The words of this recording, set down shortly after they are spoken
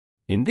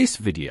In this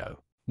video,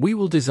 we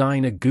will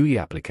design a GUI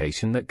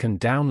application that can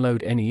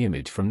download any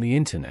image from the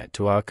internet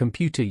to our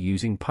computer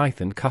using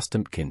Python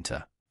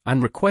Customtkinter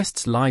and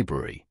requests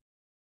library.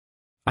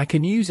 I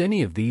can use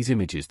any of these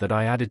images that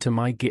I added to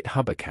my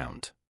GitHub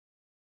account.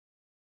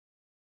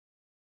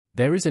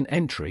 There is an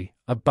entry,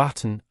 a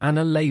button, and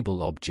a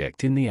label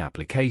object in the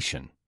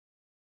application.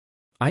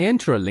 I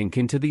enter a link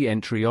into the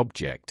entry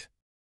object.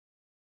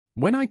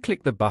 When I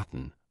click the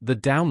button, the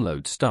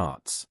download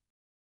starts.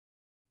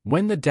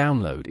 When the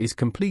download is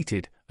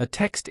completed, a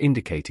text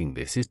indicating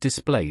this is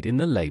displayed in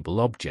the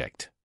label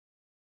object.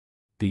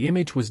 The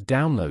image was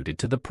downloaded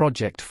to the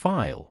project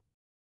file.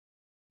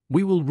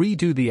 We will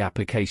redo the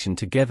application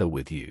together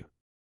with you.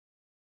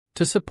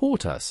 To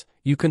support us,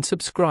 you can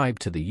subscribe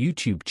to the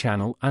YouTube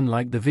channel and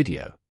like the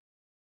video.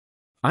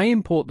 I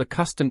import the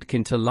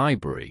Customtkinter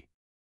library.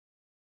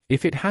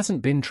 If it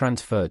hasn't been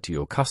transferred to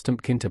your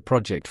Customtkinter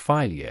project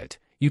file yet,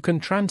 you can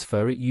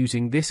transfer it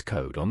using this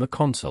code on the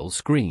console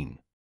screen.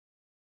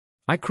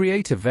 I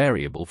create a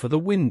variable for the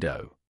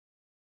window.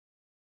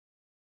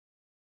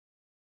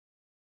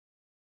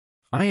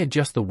 I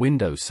adjust the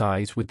window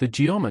size with the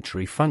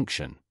geometry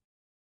function.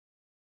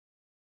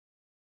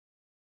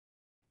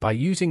 By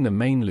using the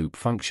main loop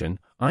function,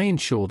 I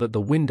ensure that the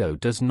window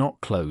does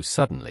not close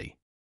suddenly.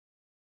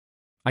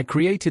 I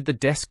created the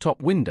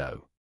desktop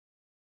window.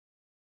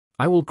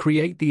 I will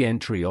create the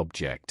entry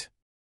object.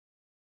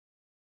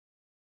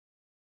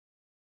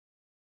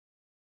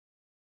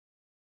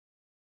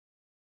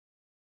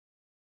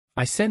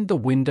 I send the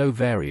window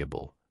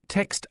variable,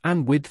 text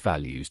and width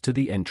values to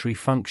the entry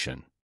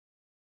function.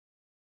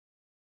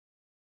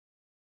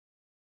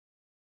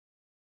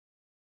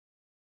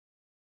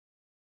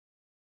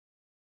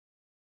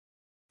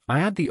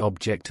 I add the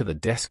object to the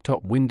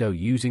desktop window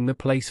using the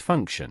place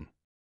function.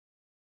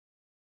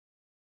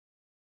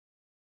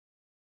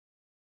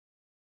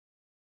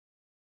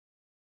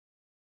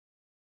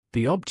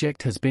 The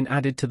object has been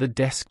added to the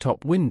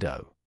desktop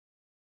window.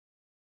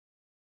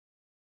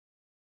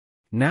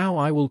 Now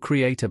I will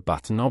create a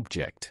button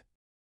object.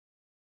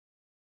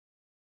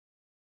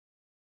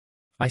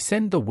 I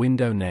send the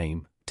window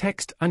name,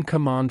 text and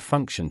command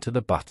function to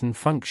the button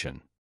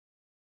function.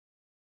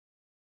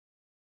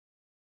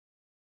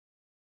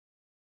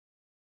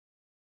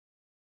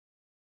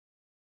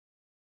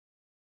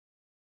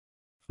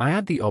 I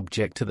add the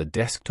object to the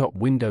desktop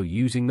window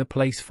using the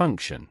place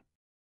function.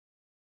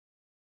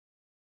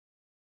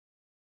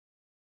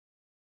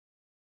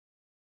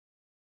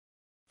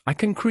 I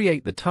can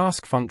create the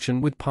task function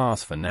with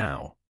pass for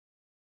now.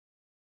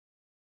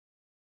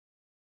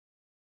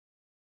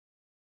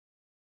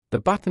 The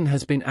button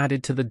has been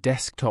added to the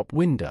desktop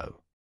window.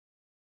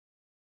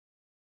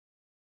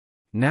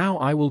 Now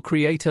I will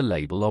create a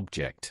label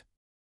object.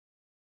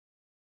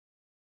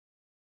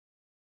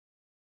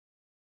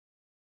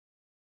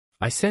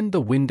 I send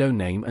the window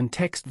name and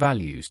text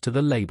values to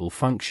the label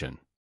function.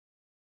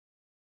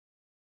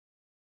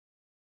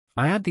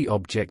 I add the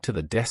object to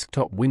the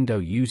desktop window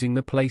using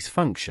the place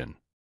function.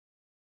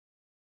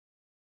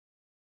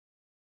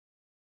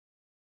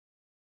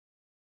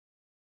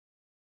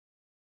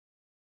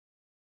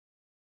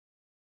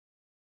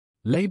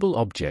 Label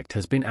object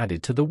has been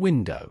added to the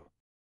window.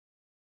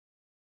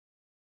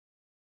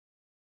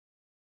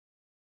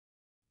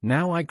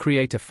 Now I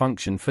create a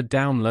function for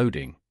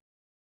downloading.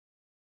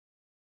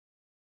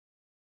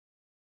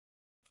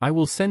 I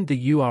will send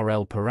the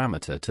URL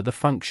parameter to the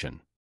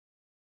function.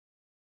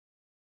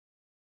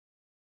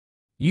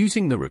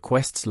 Using the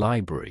requests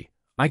library,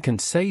 I can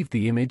save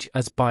the image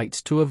as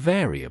bytes to a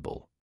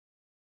variable.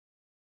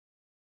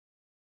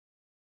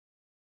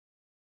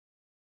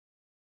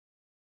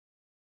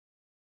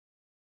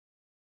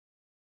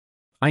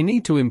 I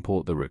need to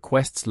import the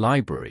requests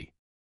library.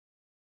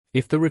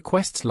 If the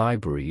requests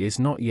library is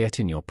not yet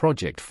in your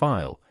project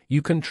file,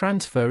 you can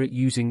transfer it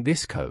using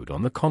this code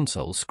on the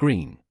console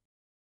screen.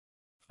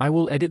 I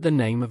will edit the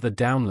name of the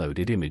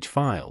downloaded image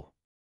file.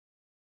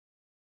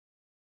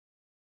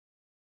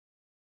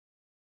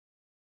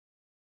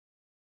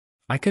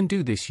 I can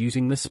do this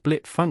using the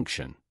split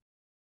function.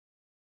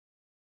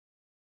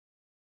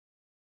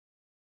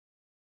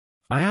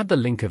 I add the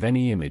link of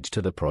any image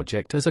to the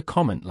project as a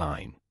comment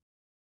line.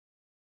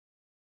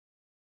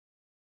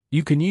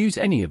 You can use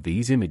any of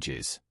these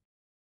images.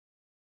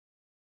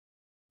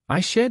 I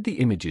shared the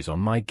images on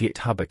my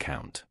GitHub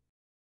account.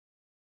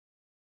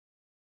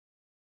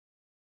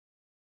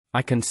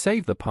 I can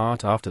save the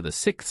part after the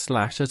 6th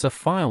slash as a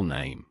file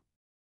name.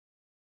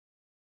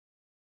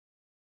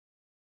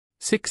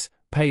 6.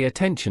 Pay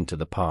attention to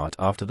the part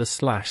after the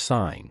slash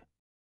sign.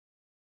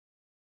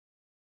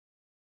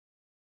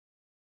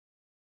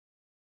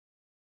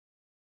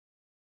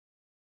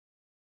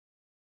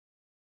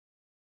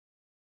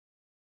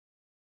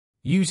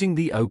 Using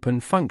the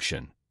open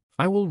function,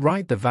 I will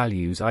write the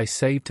values I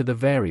saved to the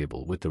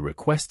variable with the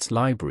requests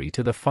library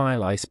to the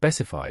file I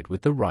specified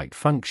with the write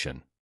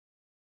function.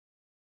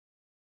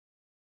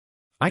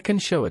 I can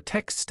show a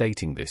text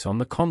stating this on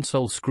the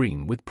console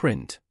screen with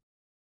print.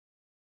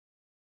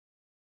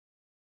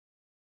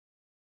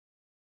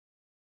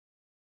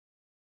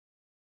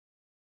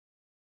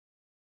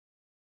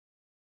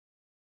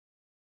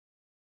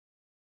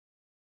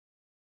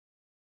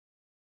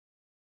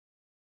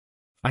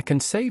 I can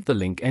save the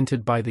link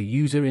entered by the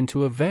user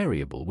into a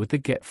variable with the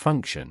get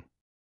function.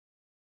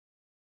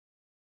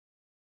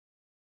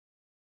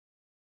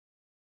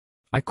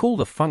 I call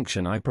the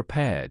function I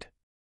prepared.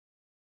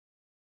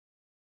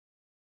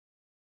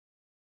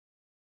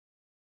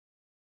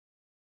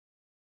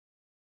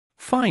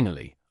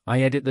 Finally,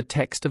 I edit the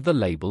text of the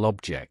label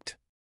object.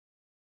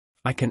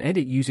 I can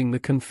edit using the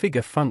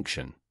configure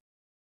function.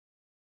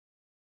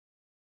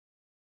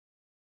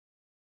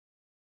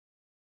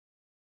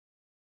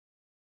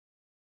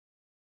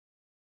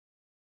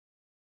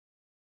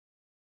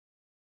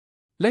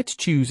 Let's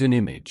choose an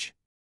image.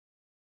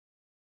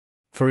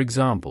 For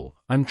example,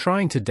 I'm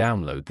trying to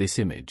download this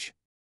image.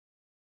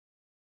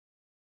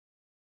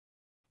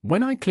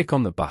 When I click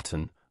on the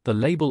button, the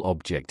label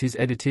object is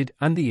edited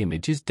and the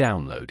image is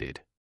downloaded.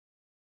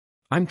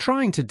 I'm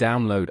trying to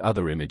download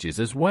other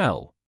images as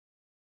well.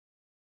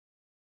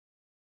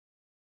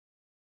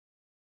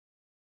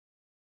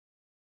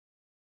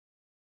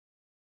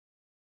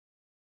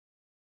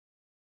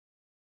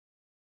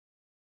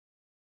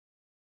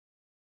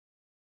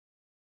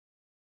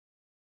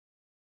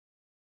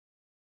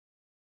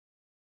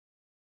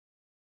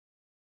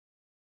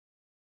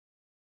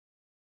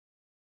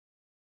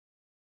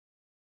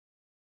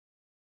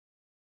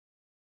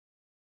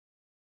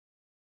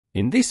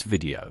 In this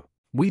video,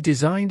 we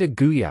designed a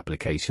GUI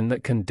application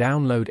that can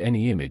download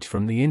any image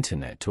from the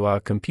internet to our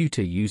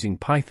computer using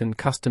Python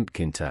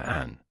Customtkinter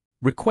and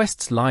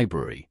requests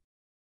library.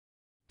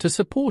 To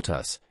support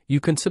us, you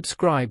can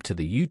subscribe to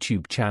the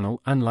YouTube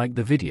channel and like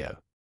the video.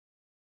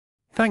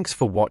 Thanks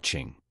for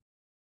watching.